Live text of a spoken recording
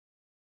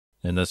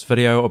In this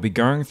video, I'll be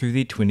going through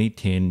the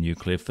 2010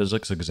 nuclear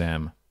physics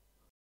exam.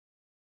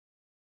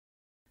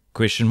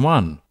 Question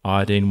 1.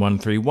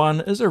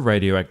 Iodine-131 is a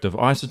radioactive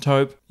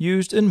isotope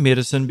used in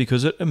medicine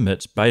because it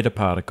emits beta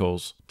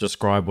particles.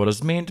 Describe what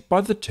is meant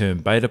by the term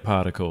beta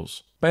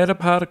particles. Beta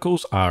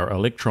particles are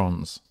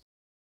electrons.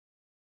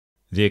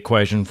 The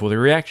equation for the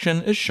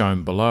reaction is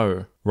shown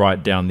below.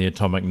 Write down the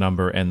atomic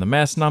number and the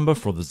mass number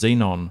for the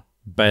xenon.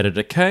 Beta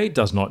decay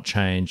does not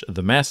change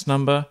the mass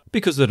number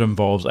because it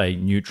involves a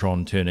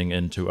neutron turning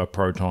into a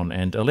proton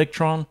and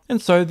electron, and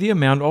so the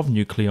amount of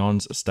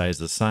nucleons stays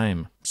the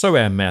same. So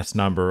our mass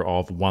number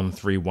of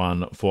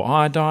 131 for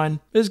iodine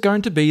is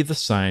going to be the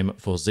same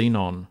for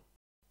xenon.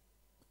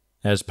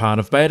 As part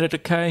of beta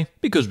decay,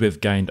 because we've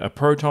gained a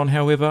proton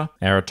however,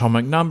 our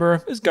atomic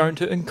number is going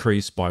to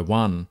increase by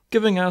 1,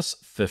 giving us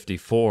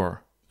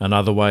 54.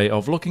 Another way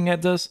of looking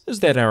at this is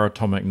that our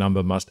atomic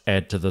number must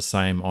add to the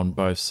same on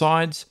both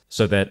sides,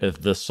 so that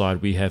if this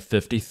side we have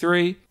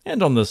 53,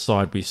 and on this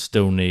side we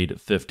still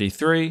need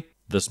 53,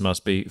 this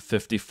must be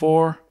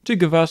 54 to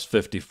give us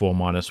 54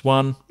 minus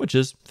 1, which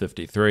is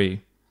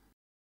 53.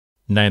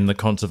 Name the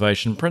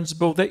conservation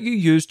principle that you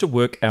use to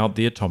work out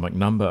the atomic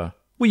number.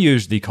 We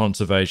use the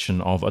conservation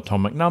of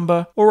atomic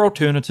number, or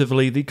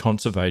alternatively the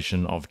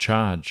conservation of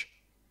charge.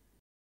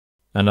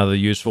 Another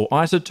useful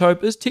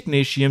isotope is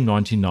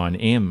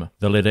technetium-99m.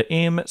 The letter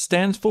M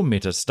stands for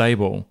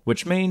metastable,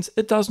 which means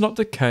it does not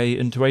decay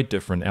into a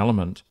different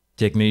element.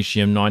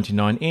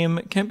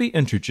 Technetium-99m can be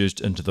introduced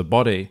into the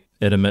body.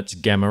 It emits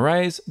gamma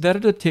rays that are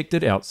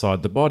detected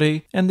outside the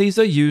body, and these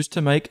are used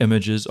to make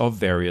images of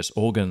various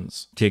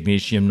organs.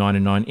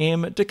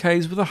 Technetium-99m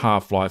decays with a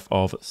half-life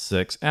of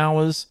 6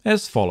 hours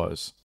as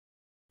follows.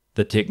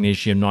 The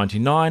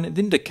technetium-99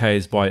 then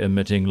decays by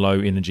emitting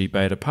low-energy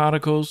beta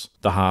particles.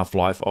 The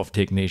half-life of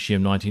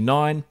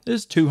technetium-99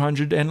 is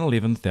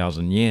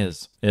 211,000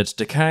 years. Its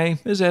decay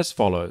is as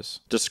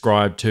follows.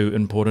 Describe two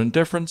important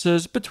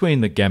differences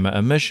between the gamma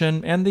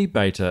emission and the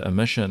beta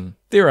emission.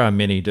 There are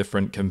many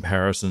different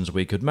comparisons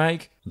we could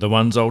make. The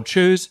ones I'll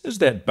choose is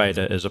that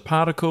beta is a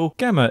particle,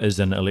 gamma is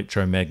an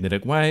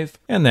electromagnetic wave,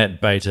 and that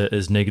beta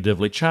is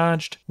negatively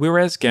charged,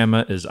 whereas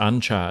gamma is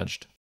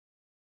uncharged.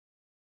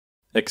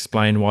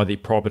 Explain why the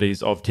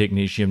properties of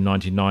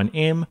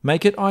technetium-99m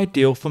make it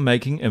ideal for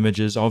making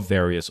images of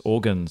various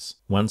organs.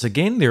 Once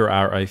again, there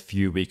are a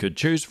few we could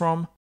choose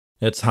from.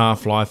 Its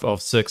half-life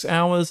of 6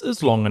 hours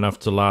is long enough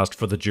to last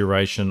for the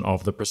duration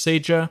of the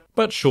procedure,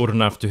 but short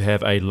enough to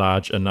have a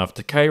large enough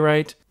decay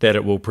rate that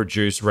it will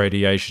produce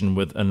radiation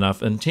with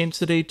enough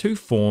intensity to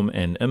form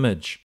an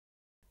image.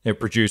 It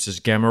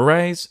produces gamma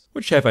rays,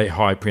 which have a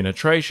high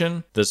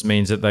penetration. This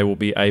means that they will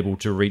be able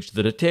to reach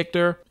the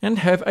detector and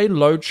have a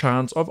low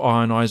chance of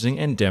ionizing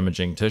and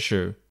damaging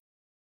tissue.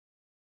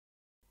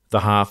 The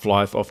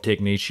half-life of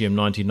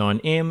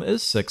technetium-99m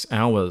is 6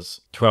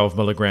 hours. 12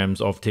 mg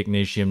of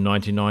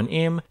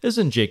technetium-99m is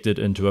injected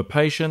into a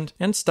patient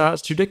and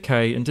starts to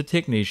decay into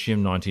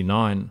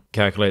technetium-99.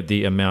 Calculate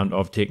the amount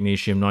of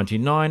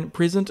technetium-99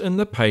 present in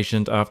the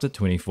patient after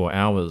 24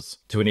 hours.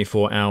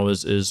 24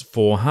 hours is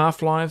 4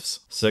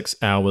 half-lives. 6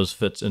 hours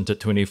fits into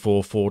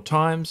 24 4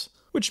 times,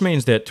 which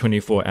means that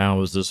 24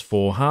 hours is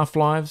 4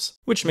 half-lives,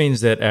 which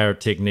means that our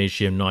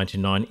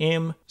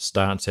technetium-99m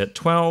starts at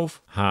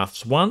 12,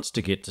 halves once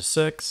to get to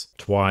 6,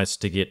 twice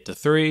to get to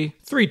 3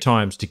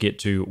 times to get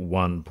to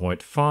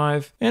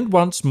 1.5, and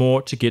once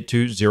more to get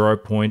to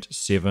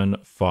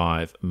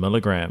 0.75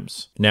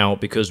 milligrams. Now,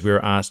 because we're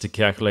asked to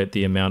calculate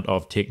the amount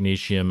of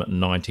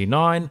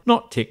technetium-99,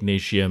 not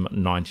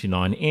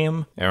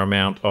technetium-99m, our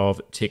amount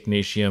of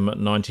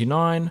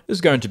technetium-99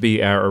 is going to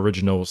be our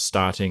original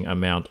starting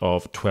amount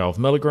of 12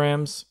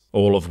 milligrams,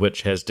 all of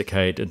which has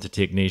decayed into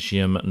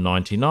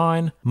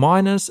technetium-99,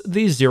 minus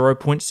the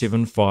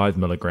 0.75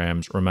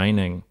 milligrams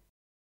remaining,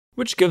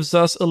 which gives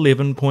us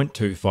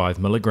 11.25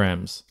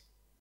 milligrams.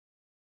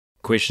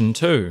 Question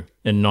 2.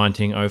 In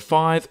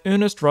 1905,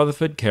 Ernest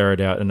Rutherford carried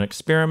out an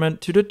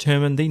experiment to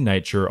determine the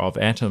nature of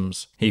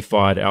atoms. He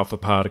fired alpha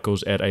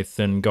particles at a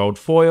thin gold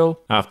foil.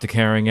 After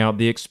carrying out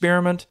the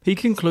experiment, he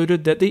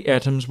concluded that the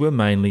atoms were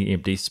mainly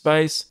empty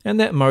space, and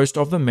that most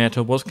of the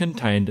matter was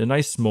contained in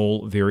a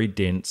small, very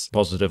dense,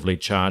 positively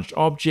charged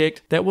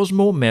object that was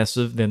more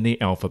massive than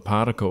the alpha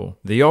particle.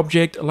 The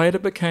object later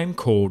became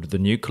called the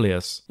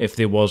nucleus. If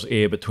there was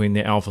air between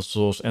the alpha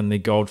source and the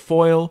gold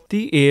foil,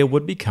 the air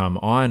would become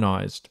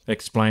ionized.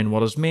 Explain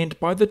what is meant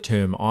by the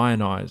term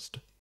ionized.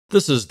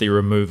 This is the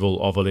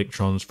removal of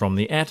electrons from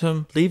the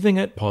atom, leaving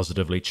it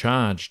positively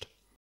charged.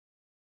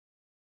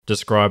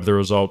 Describe the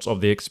results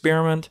of the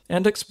experiment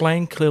and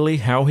explain clearly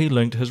how he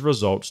linked his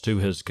results to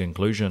his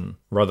conclusion.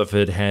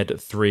 Rutherford had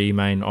 3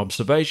 main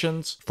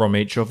observations, from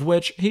each of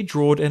which he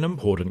drawed an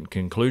important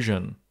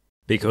conclusion.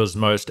 Because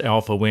most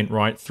alpha went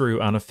right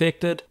through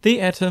unaffected, the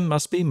atom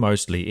must be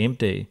mostly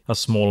empty. A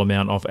small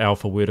amount of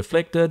alpha were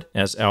deflected.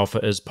 As alpha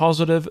is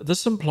positive,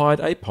 this implied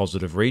a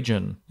positive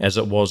region. As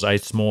it was a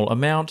small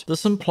amount,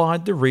 this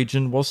implied the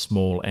region was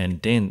small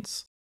and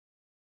dense.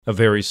 A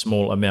very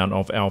small amount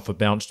of alpha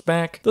bounced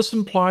back. This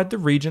implied the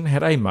region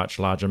had a much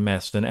larger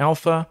mass than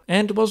alpha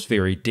and was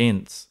very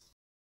dense.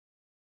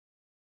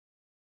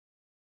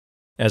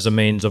 As a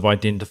means of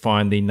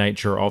identifying the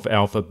nature of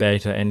alpha,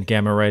 beta, and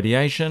gamma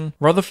radiation,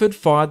 Rutherford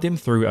fired them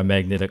through a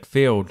magnetic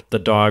field. The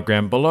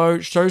diagram below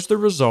shows the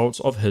results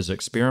of his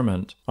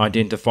experiment.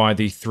 Identify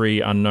the 3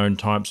 unknown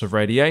types of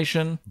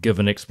radiation. Give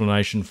an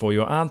explanation for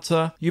your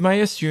answer. You may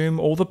assume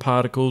all the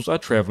particles are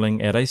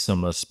traveling at a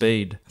similar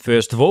speed.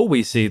 First of all,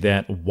 we see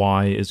that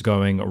Y is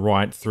going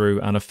right through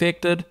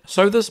unaffected,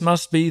 so this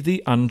must be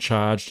the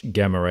uncharged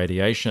gamma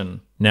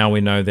radiation. Now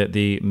we know that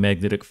the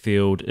magnetic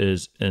field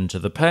is into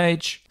the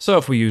page, so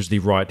if we use the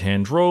right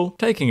hand rule,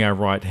 taking our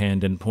right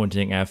hand and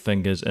pointing our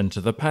fingers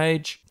into the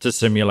page, to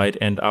simulate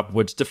an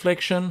upwards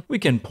deflection, we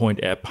can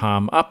point our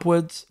palm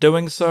upwards.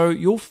 Doing so,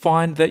 you'll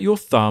find that your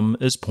thumb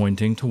is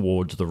pointing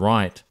towards the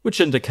right,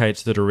 which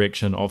indicates the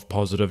direction of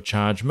positive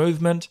charge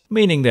movement,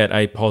 meaning that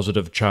a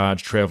positive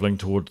charge traveling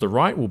towards the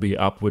right will be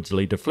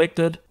upwardsly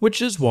deflected,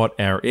 which is what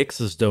our X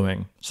is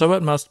doing. So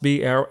it must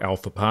be our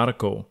alpha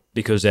particle.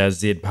 Because our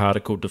Z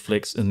particle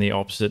deflects in the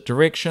opposite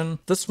direction,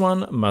 this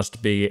one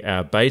must be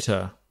our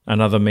beta.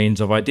 Another means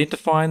of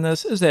identifying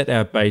this is that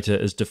our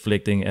beta is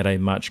deflecting at a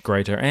much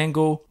greater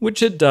angle,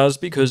 which it does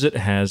because it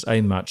has a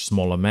much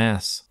smaller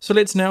mass. So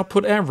let's now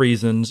put our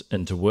reasons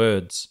into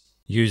words.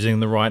 Using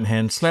the right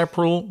hand slap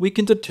rule, we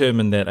can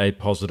determine that a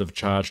positive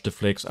charge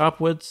deflects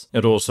upwards.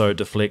 It also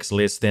deflects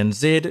less than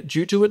Z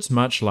due to its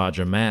much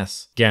larger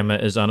mass. Gamma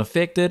is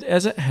unaffected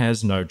as it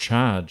has no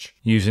charge.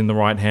 Using the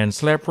right hand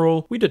slap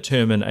rule, we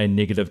determine a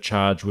negative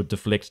charge would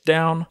deflect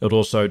down. It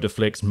also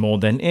deflects more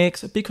than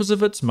X because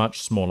of its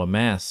much smaller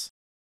mass.